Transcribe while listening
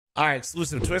All right,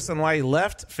 exclusive Twistzz on why he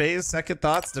left FaZe. Second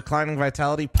thoughts, declining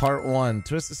vitality, part 1.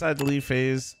 Twistzz decided to leave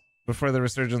FaZe before the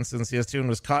resurgence in CS2 and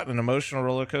was caught in an emotional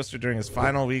roller coaster during his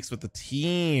final weeks with the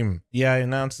team. Yeah, he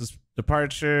announced his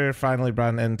departure, finally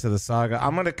brought an end to the saga.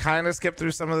 I'm going to kind of skip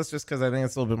through some of this just because I think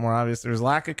it's a little bit more obvious. There was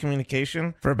lack of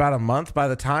communication for about a month. By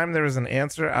the time there was an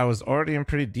answer, I was already in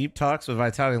pretty deep talks with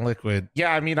Vitality and Liquid.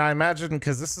 Yeah, I mean, I imagine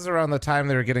because this is around the time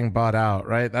they were getting bought out,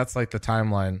 right? That's like the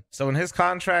timeline. So when his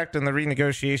contract and the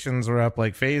renegotiations were up,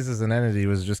 like FaZe as an entity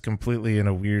was just completely in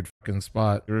a weird fucking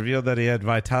spot. It revealed that he had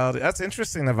Vitality. That's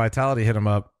interesting that Vitality hit him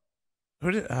up. Who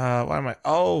did, why am I?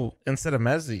 Oh, instead of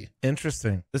Mezzi.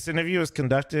 Interesting. This interview was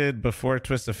conducted before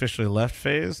Twistzz officially left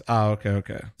FaZe. Oh,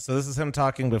 okay. So this is him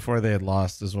talking before they had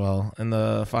lost as well in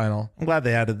the final. I'm glad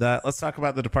they added that. Let's talk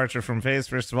about the departure from FaZe.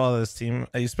 First of all, this team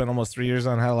you spent almost 3 years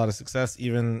on, had a lot of success,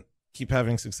 even keep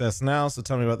having success now. So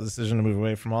tell me about the decision to move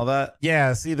away from all that.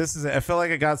 Yeah, see, this is, I feel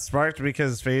like it got sparked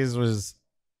because FaZe was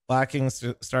lacking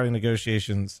starting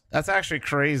negotiations. That's actually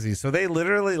crazy. So they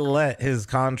literally let his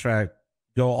contract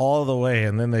go all the way,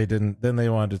 and then they didn't. Then they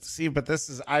wanted to see. But this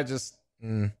is,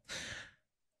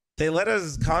 they let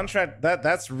his contract.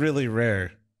 That's really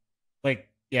rare. Like,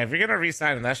 yeah, if you're gonna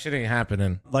resign him, that shit ain't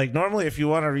happening. Like normally, if you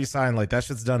want to resign, like that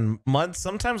shit's done months,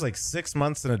 sometimes like 6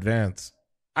 months in advance.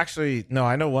 Actually, no,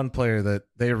 I know one player that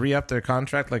they re-upped their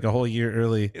contract like a whole year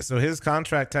early. So his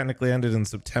contract technically ended in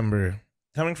September.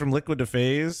 Coming from Liquid to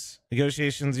FaZe,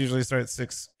 negotiations usually start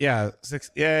 6, even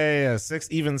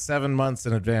 7 months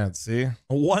in advance. See,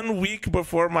 1 week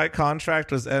before my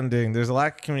contract was ending, there's a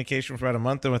lack of communication for about a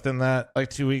month, and within that, like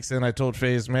 2 weeks in, I told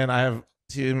FaZe, man, I have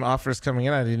team offers coming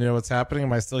in. I need to know what's happening.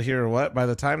 Am I still here or what? By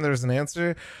the time there was an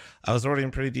answer, I was already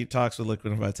in pretty deep talks with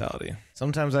Liquid and Vitality.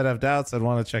 Sometimes I'd have doubts. I'd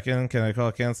want to check in. Can I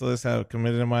call, cancel this? How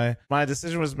committed am I? My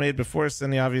decision was made before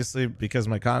Cindy, obviously, because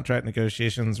my contract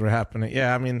negotiations were happening.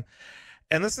 Yeah, I mean,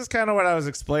 and this is kind of what I was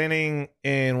explaining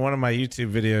in one of my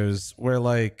YouTube videos where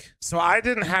like, so I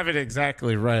didn't have it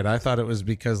exactly right. I thought it was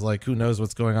because like, who knows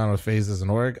what's going on with FaZe as an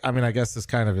org. I mean, I guess this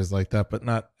kind of is like that, but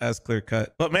not as clear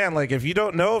cut. But man, like if you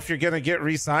don't know if you're going to get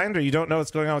re-signed or you don't know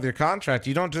what's going on with your contract,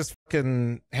 you don't just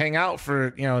fucking hang out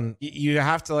for, you know, you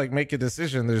have to like make a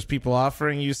decision. There's people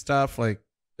offering you stuff, like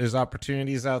there's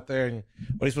opportunities out there, and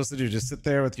what are you supposed to do? Just sit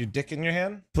there with your dick in your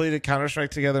hand? Played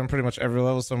Counter-Strike together in pretty much every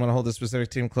level, so I'm going to hold this specific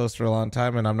team close for a long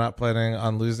time, and I'm not planning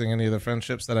on losing any of the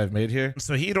friendships that I've made here.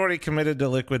 So he'd already committed to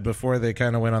Liquid before they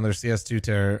kind of went on their CS2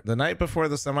 tear. The night before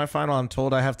the semifinal, I'm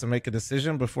told I have to make a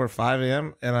decision before 5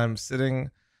 a.m., and I'm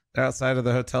sitting outside of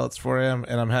the hotel. It's 4 a.m.,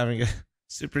 and I'm having a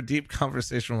super deep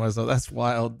conversation with myself. That's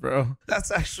wild, bro.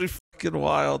 That's actually fucking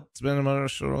wild. It's been an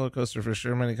emotional roller coaster for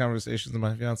sure. Many conversations, and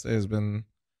my fiance has been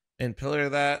in pillar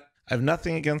of that. I have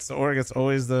nothing against the org. It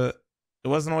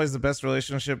wasn't always the best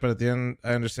relationship, but at the end,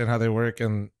 I understand how they work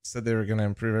and said they were going to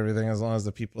improve everything as long as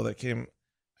the people that came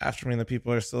after me and the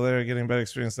people are still there getting better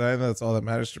experience. That's all that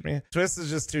matters to me. Twistzz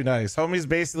is just too nice. Homie's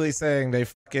basically saying they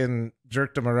fucking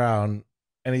jerked him around,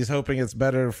 and he's hoping it's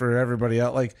better for everybody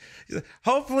else. Like,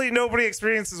 hopefully nobody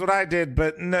experiences what I did,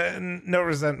 but no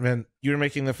resentment. You were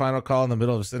making the final call in the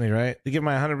middle of Sydney, right? To give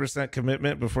my 100%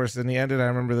 commitment before Sydney ended. I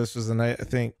remember this was the night, I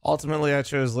think. Ultimately, I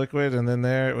chose Liquid, and then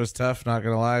there, it was tough, not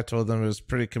gonna lie. I told them it was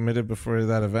pretty committed before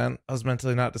that event. I was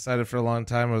mentally not decided for a long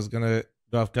time. I was gonna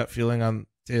go off gut feeling on,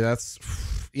 dude, that's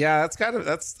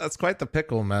quite the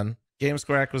pickle, man. Game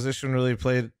score acquisition really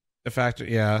played a factor,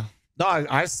 yeah. No,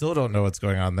 I still don't know what's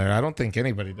going on there. I don't think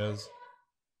anybody does.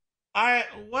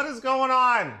 What is going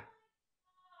on?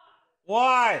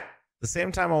 What? At the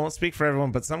same time, I won't speak for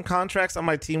everyone, but some contracts on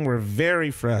my team were very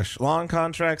fresh. Long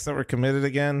contracts that were committed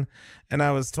again. And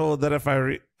I was told that if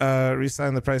I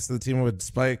re-signed, the price of the team would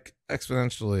spike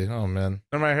exponentially. Oh, man.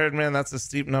 Remember I heard, man, that's a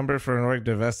steep number for an org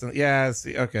to invest in. Yeah,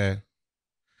 see, okay.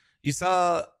 You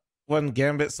saw when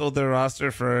Gambit sold their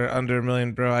roster for under $1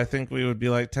 million, bro. I think we would be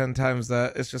like 10 times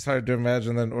that. It's just hard to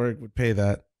imagine that an org would pay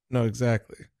that. No,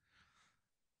 exactly.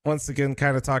 Once again,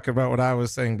 kind of talking about what I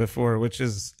was saying before, which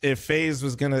is if FaZe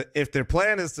was gonna, if their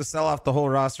plan is to sell off the whole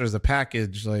roster as a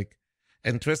package, like,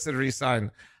 and Twistzz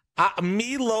resign,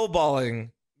 me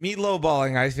lowballing,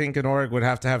 I think an org would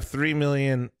have to have 3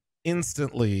 million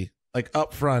instantly, like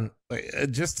upfront, like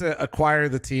just to acquire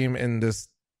the team and just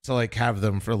to like have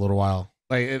them for a little while.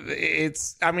 Like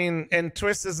it's, I mean, and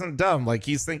Twistzz isn't dumb. Like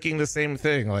he's thinking the same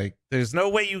thing. Like there's no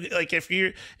way you, like if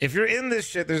you're in this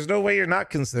shit, there's no way you're not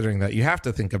considering that. You have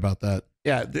to think about that.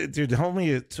 Yeah, dude,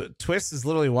 homie, Twistzz is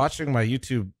literally watching my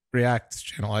YouTube React's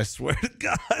channel. I swear to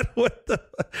God. What the?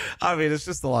 I mean, it's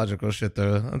just the logical shit,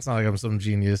 though. It's not like I'm some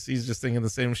genius. He's just thinking the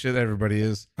same shit everybody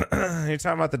is. You're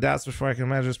talking about the doubts before I can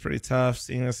imagine it's pretty tough.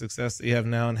 Seeing the success that you have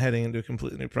now and heading into a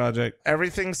completely new project.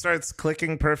 Everything starts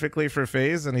clicking perfectly for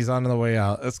FaZe, and he's on the way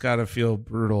out. That's gotta feel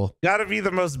brutal. Gotta be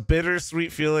the most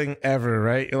bittersweet feeling ever,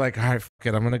 right? You're like, all right, fuck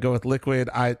it. I'm gonna go with Liquid.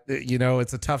 You know,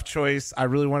 it's a tough choice. I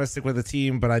really want to stick with the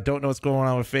team, but I don't know what's going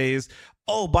on with FaZe.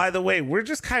 Oh, by the way, we're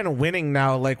just kind of winning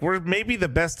now. Like, we're maybe the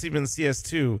best team in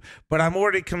CS2, but I'm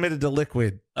already committed to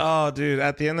Liquid. Oh, dude,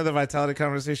 at the end of the Vitality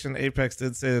conversation, Apex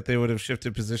did say that they would have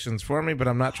shifted positions for me, but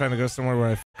I'm not trying to go somewhere where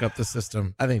I fuck up the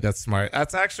system. I think that's smart.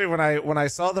 That's actually when I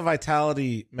saw the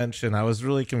Vitality mention, I was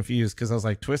really confused because I was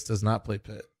like, Twistzz does not play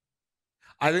Pit.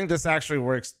 I think this actually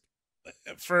works.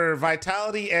 For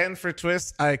Vitality and for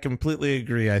Twistzz, I completely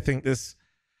agree. I think this...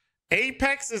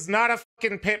 Apex is not a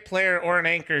fucking Pit player or an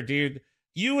anchor, dude.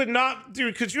 You would not,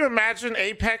 dude, could you imagine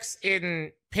Apex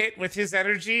in Pit with his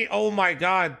energy? Oh my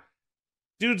God.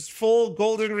 Dude's full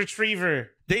golden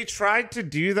retriever. They tried to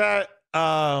do that.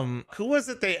 Who was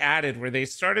it they added where they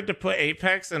started to put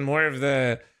Apex in more of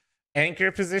the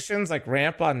anchor positions, like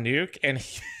ramp on Nuke, and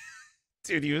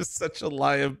dude, he was such a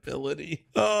liability.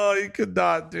 Oh, he could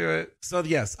not do it. So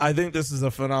yes, I think this is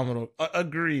a phenomenal.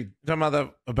 Agreed.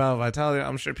 Talking about Vitality,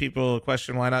 I'm sure people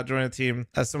question why not join a team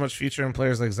has so much future in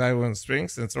players like Zywo and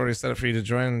Spinks, and it's already set up for you to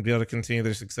join and be able to continue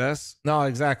their success. No,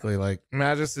 exactly. Like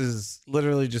Magus is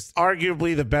literally just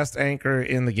arguably the best anchor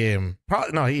in the game.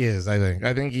 Probably no, he is. I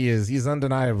think he is. He's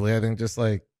undeniably. I think just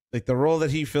like the role that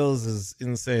he fills is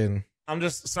insane. I'm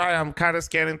just sorry. I'm kind of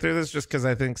scanning through this just because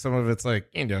I think some of it's like,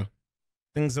 you know,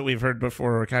 things that we've heard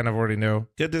before or kind of already know.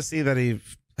 Good to see that he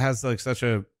has like such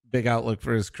a big outlook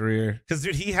for his career. Because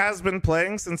dude, he has been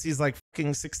playing since he's like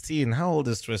fucking 16. How old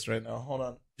is Twistzz right now? Hold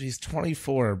on. He's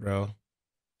 24, bro.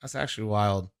 That's actually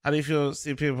wild. How do you feel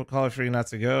see people call it for you not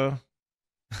to go?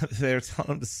 They're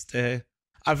telling him to stay.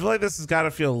 I feel like this has got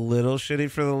to feel a little shitty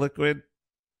for the Liquid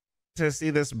to see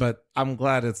this, but I'm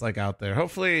glad it's like out there.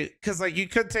 Hopefully, because like you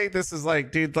could take this as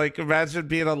like, dude, like imagine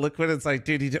being on Liquid. It's like,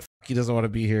 dude, he doesn't want to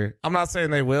be here. I'm not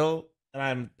saying they will,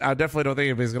 and I definitely don't think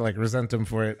anybody's gonna like resent him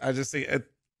for it. I just think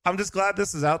I'm just glad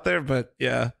this is out there. But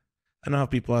yeah, I know how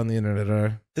people on the internet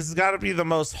are. This has got to be the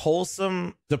most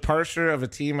wholesome departure of a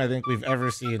team I think we've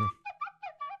ever seen.